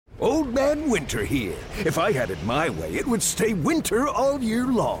Old Man Winter here. If I had it my way, it would stay winter all year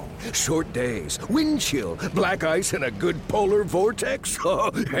long. Short days, wind chill, black ice, and a good polar vortex.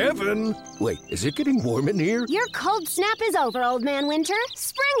 Oh, heaven. Wait, is it getting warm in here? Your cold snap is over, Old Man Winter.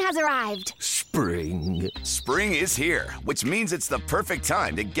 Spring has arrived. Spring. Spring is here, which means it's the perfect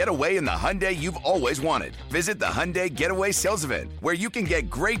time to get away in the Hyundai you've always wanted. Visit the Hyundai Getaway Sales Event, where you can get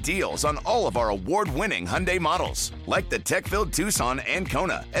great deals on all of our award-winning Hyundai models, like the tech-filled Tucson and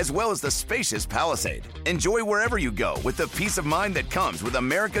Kona, as well as the spacious Palisade. Enjoy wherever you go with the peace of mind that comes with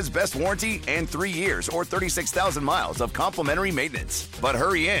America's best warranty and 3 years or 36,000 miles of complimentary maintenance. But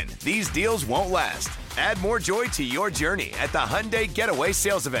hurry in, these deals won't last. Add more joy to your journey at the Hyundai Getaway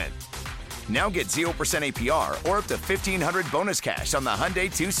Sales Event. Now get 0% APR or up to $1,500 bonus cash on the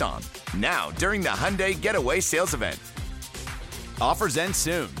Hyundai Tucson. Now, during the Hyundai Getaway Sales Event. Offers end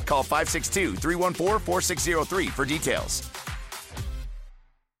soon. Call 562-314-4603 for details.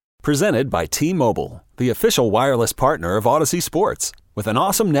 Presented by T-Mobile, the official wireless partner of Odyssey Sports. With an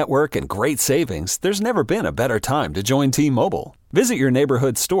awesome network and great savings, there's never been a better time to join T-Mobile. Visit your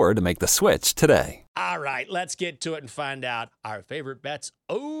neighborhood store to make the switch today. All right, let's get to it and find out our favorite bets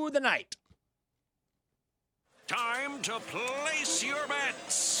of the night. Time to place your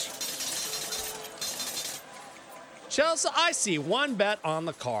bets. Chelsea, I see one bet on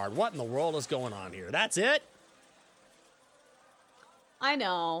the card. What in the world is going on here? That's it? I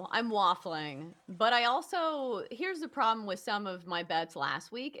know, I'm waffling, but I also, here's the problem with some of my bets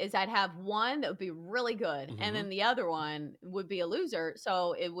last week is I'd have one that would be really good, and then the other one would be a loser,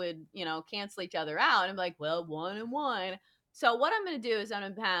 so it would, cancel each other out, and I'm like, well, 1 and 1. So what I'm going to do is I'm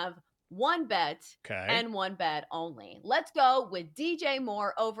going to have one bet and one bet only. Let's go with DJ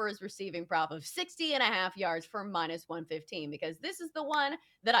Moore over his receiving prop of 60.5 yards for -115, because this is the one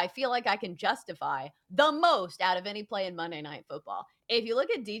that I feel like I can justify the most out of any play in Monday Night Football. If you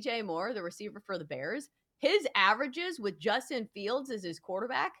look at DJ Moore, the receiver for the Bears, his averages with Justin Fields as his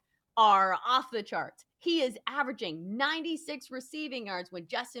quarterback are off the charts. He is averaging 96 receiving yards when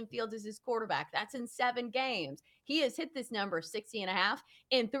Justin Fields is his quarterback. That's in 7 games. He has hit this number 60.5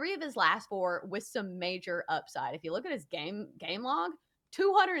 in 3 of his last 4 with some major upside. If you look at his game log,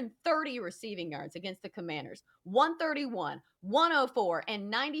 230 receiving yards against the Commanders, 131, 104, and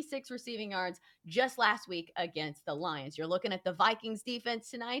 96 receiving yards just last week against the Lions. You're looking at the Vikings defense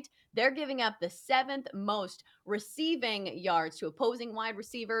tonight. They're giving up the 7th most receiving yards to opposing wide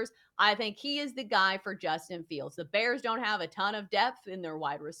receivers. I think he is the guy for Justin Fields. The Bears don't have a ton of depth in their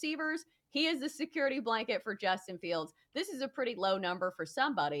wide receivers. He is the security blanket for Justin Fields. This is a pretty low number for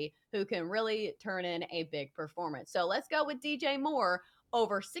somebody who can really turn in a big performance. So let's go with DJ Moore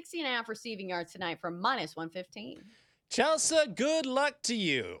over 60.5 receiving yards tonight for -115. Chelsea, good luck to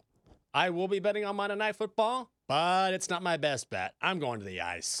you. I will be betting on Monday Night Football, but it's not my best bet. I'm going to the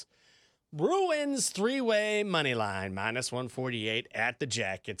ice. Bruins 3-way money line, -148 at the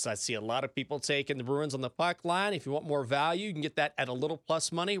Jackets. I see a lot of people taking the Bruins on the puck line. If you want more value, you can get that at a little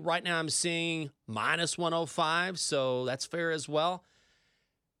plus money. Right now I'm seeing -105, so that's fair as well.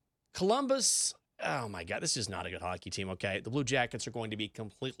 Columbus, oh my God, this is not a good hockey team, okay? The Blue Jackets are going to be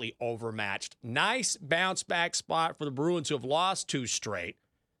completely overmatched. Nice bounce back spot for the Bruins, who have lost 2 straight.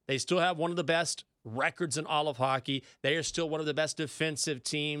 They still have one of the best records in all of hockey. They are still one of the best defensive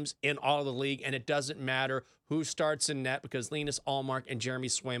teams in all of the league, and it doesn't matter who starts in net because Linus Ullmark and Jeremy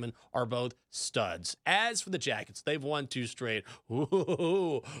Swayman are both studs. As for the Jackets, they've won 2 straight.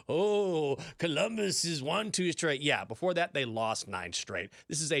 Columbus has won 2 straight. Yeah, before that, they lost 9 straight.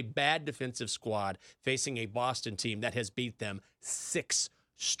 This is a bad defensive squad facing a Boston team that has beat them 6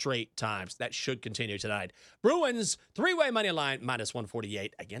 straight times. That should continue tonight. Bruins, 3-way money line,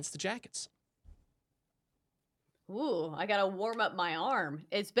 -148 against the Jackets. Ooh, I got to warm up my arm.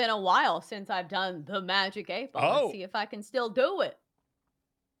 It's been a while since I've done the Magic 8-Ball. Let's see if I can still do it.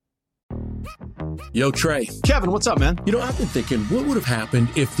 Yo, Trey. Kevin, what's up, man? You know, I've been thinking, what would have happened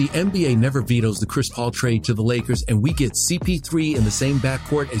if the NBA never vetoes the Chris Paul trade to the Lakers and we get CP3 in the same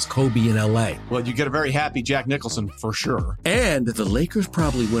backcourt as Kobe in LA? Well, you get a very happy Jack Nicholson for sure. And the Lakers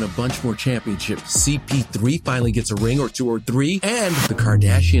probably win a bunch more championships. CP3 finally gets a ring or 2 or 3, and the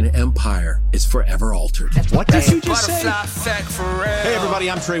Kardashian empire is forever altered. What did you just say? Hey,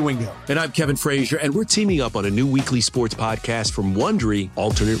 everybody, I'm Trey Wingo. And I'm Kevin Frazier, and we're teaming up on a new weekly sports podcast from Wondery,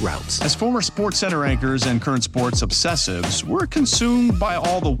 Alternate Routes. As former sports center anchors and current sports obsessives, we're consumed by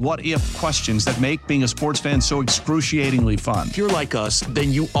all the what-if questions that make being a sports fan so excruciatingly fun. If you're like us,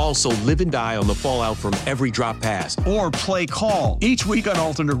 then you also live and die on the fallout from every drop pass. Or play call. Each week on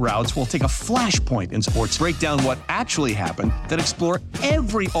Alternate Routes, we'll take a flashpoint in sports, break down what actually happened, then explore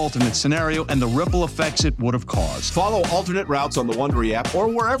every alternate scenario and the ripple effects it would have caused. Follow Alternate Routes on the Wondery app or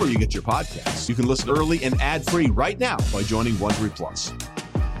wherever you get your podcasts. You can listen early and ad-free right now by joining Wondery Plus.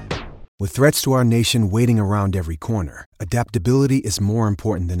 With threats to our nation waiting around every corner, adaptability is more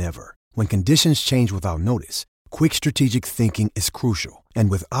important than ever. When conditions change without notice, quick strategic thinking is crucial.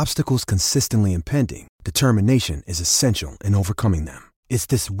 And with obstacles consistently impending, determination is essential in overcoming them. It's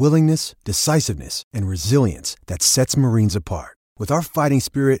this willingness, decisiveness, and resilience that sets Marines apart. With our fighting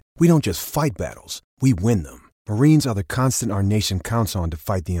spirit, we don't just fight battles, we win them. Marines are the constant our nation counts on to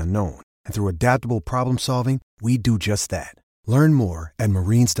fight the unknown. And through adaptable problem solving, we do just that. Learn more at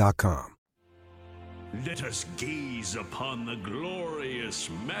marines.com. Let us gaze upon the glorious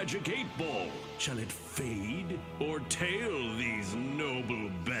magic 8-ball. Shall it fade or tail these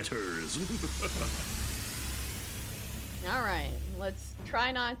noble betters? All right, let's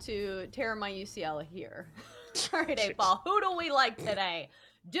try not to tear my UCL here. All right, 8-ball, who do we like today?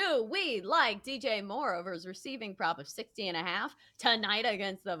 Do we like DJ Moore over his receiving prop of 60.5 tonight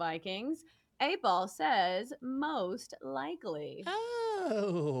against the Vikings? 8-ball says most likely.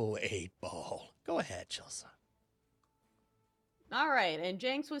 Oh, 8-ball. Go ahead, Chelsa. All right, and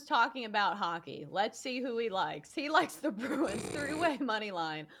Jenks was talking about hockey. Let's see who he likes. He likes the Bruins 3-way money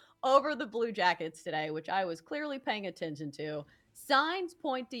line over the Blue Jackets today, which I was clearly paying attention to. Signs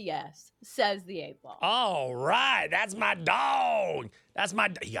point to yes, says the 8-ball. All right, that's my dog.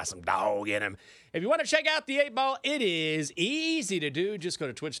 He got some dog in him. If you want to check out the 8-ball, it is easy to do. Just go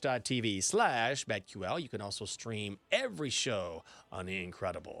to twitch.tv/BetQL. You can also stream every show on the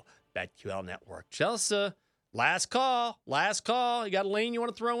incredible BetQL network. Chelsa, last call. You got a lean you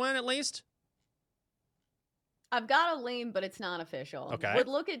want to throw in at least? I've got a lean, but it's not official. Okay. Would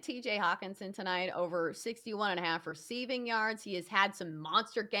look at TJ Hawkinson tonight over 61.5 receiving yards. He has had some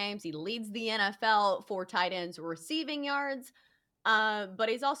monster games. He leads the NFL for tight ends receiving yards, but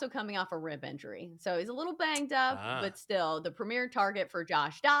he's also coming off a rib injury. So he's a little banged up, but still the premier target for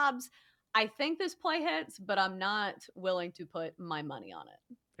Josh Dobbs. I think this play hits, but I'm not willing to put my money on it.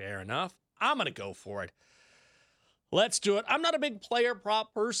 Fair enough. I'm going to go for it. Let's do it. I'm not a big player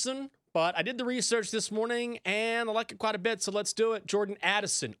prop person, but I did the research this morning, and I like it quite a bit, so let's do it. Jordan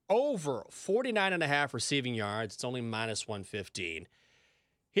Addison, over 49.5 receiving yards. It's only minus 115.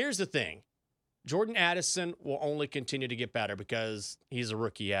 Here's the thing. Jordan Addison will only continue to get better because he's a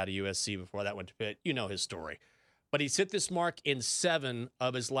rookie out of USC before that went to Pitt. You know his story. But he's hit this mark in 7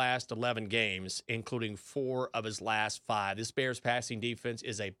 of his last 11 games, including 4 of his last 5. This Bears passing defense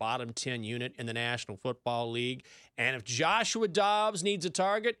is a bottom 10 unit in the National Football League. And if Joshua Dobbs needs a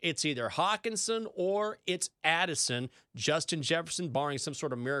target, it's either Hawkinson or it's Addison. Justin Jefferson, barring some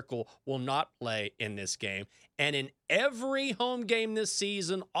sort of miracle, will not play in this game. And in every home game this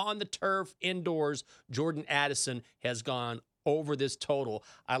season on the turf indoors, Jordan Addison has gone over this total.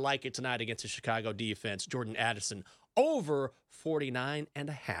 I like it tonight against the Chicago defense. Jordan Addison over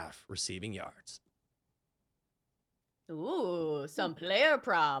 49.5 receiving yards. Ooh, some player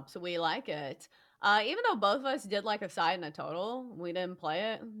props. We like it. Even though both of us did like a side and a total, we didn't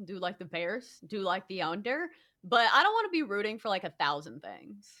play it. Do like the Bears, do like the under. But I don't want to be rooting for like 1,000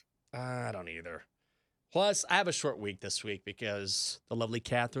 things. I don't either. Plus, I have a short week this week because the lovely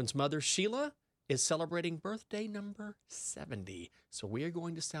Catherine's mother, Sheila, is celebrating birthday number 70. So we are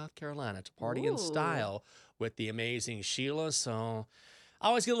going to South Carolina to party in style with the amazing Sheila. So I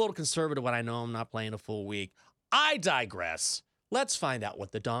always get a little conservative when I know I'm not playing a full week. I digress. Let's find out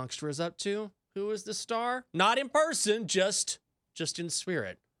what the Donkster is up to. Who is the star? Not in person, just in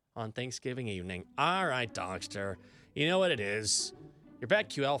spirit on Thanksgiving evening. All right, Donkster. You know what it is. Your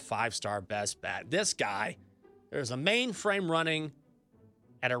BetQL 5-star best bet. This guy, there's a mainframe running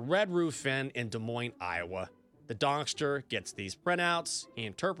at a Red Roof Inn in Des Moines, Iowa. The Donkster gets these printouts, he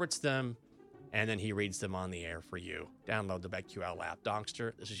interprets them, and then he reads them on the air for you. Download the BetQL app.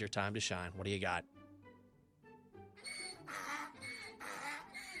 Donkster, this is your time to shine. What do you got?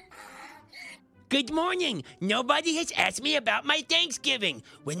 Good morning. Nobody has asked me about my Thanksgiving.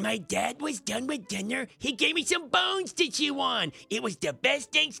 When my dad was done with dinner, he gave me some bones to chew on. It was the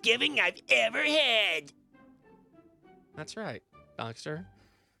best Thanksgiving I've ever had. That's right, Donkster.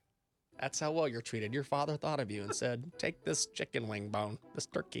 That's how well you're treated. Your father thought of you and said, take this chicken wing bone, this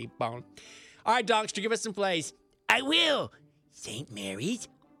turkey bone. All right, Donkster, give us some plays. I will. St. Mary's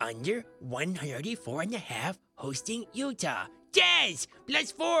under 134.5 hosting Utah. Jazz.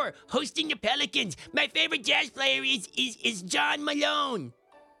 +4, hosting the Pelicans. My favorite Jazz player is John Malone.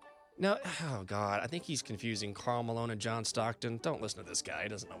 No, oh God, I think he's confusing Karl Malone and John Stockton. Don't listen to this guy. He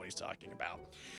doesn't know what he's talking about.